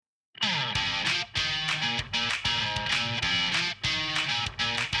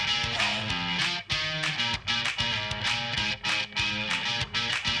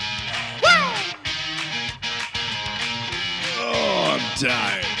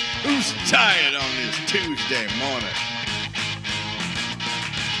tired? Who's tired on this Tuesday morning?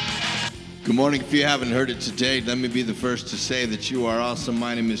 Good morning. If you haven't heard it today, let me be the first to say that you are awesome.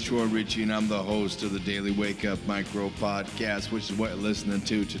 My name is Troy Ritchie, and I'm the host of the Daily Wake Up Micro Podcast, which is what you're listening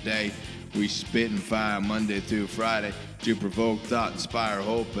to today. We spit and fire Monday through Friday to provoke thought, inspire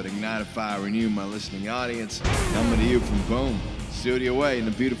hope, and ignite a fire renew my listening audience. Coming to you from Boom, Studio A in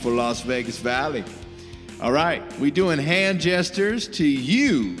the beautiful Las Vegas Valley. All right, we're doing hand gestures to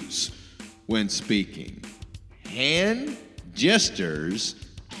use when speaking. Hand gestures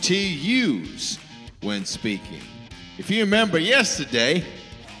to use when speaking. If you remember yesterday,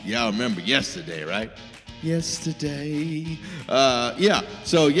 y'all remember yesterday, right? Yesterday.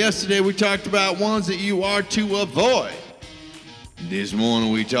 So yesterday we talked about ones that you are to avoid. This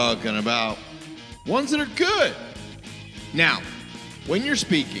morning we're talking about ones that are good. Now, when you're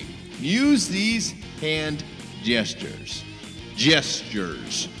speaking, use these hand gestures.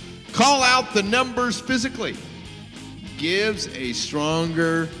 Call out the numbers physically. Gives a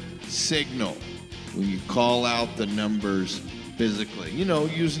stronger signal when you call out the numbers physically. You know,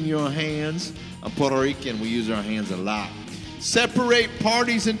 using your hands. I'm Puerto Rican, we use our hands a lot. Separate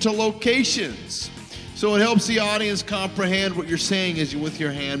parties into locations so it helps the audience comprehend what you're saying as you with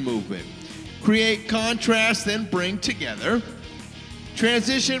your hand movement. Create contrast, then bring together.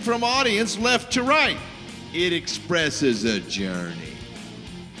 Transition from audience left to right. It expresses a journey.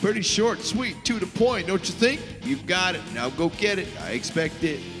 Pretty short, sweet, to the point, don't you think? You've got it. Now go get it. I expect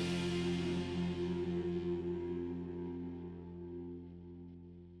it.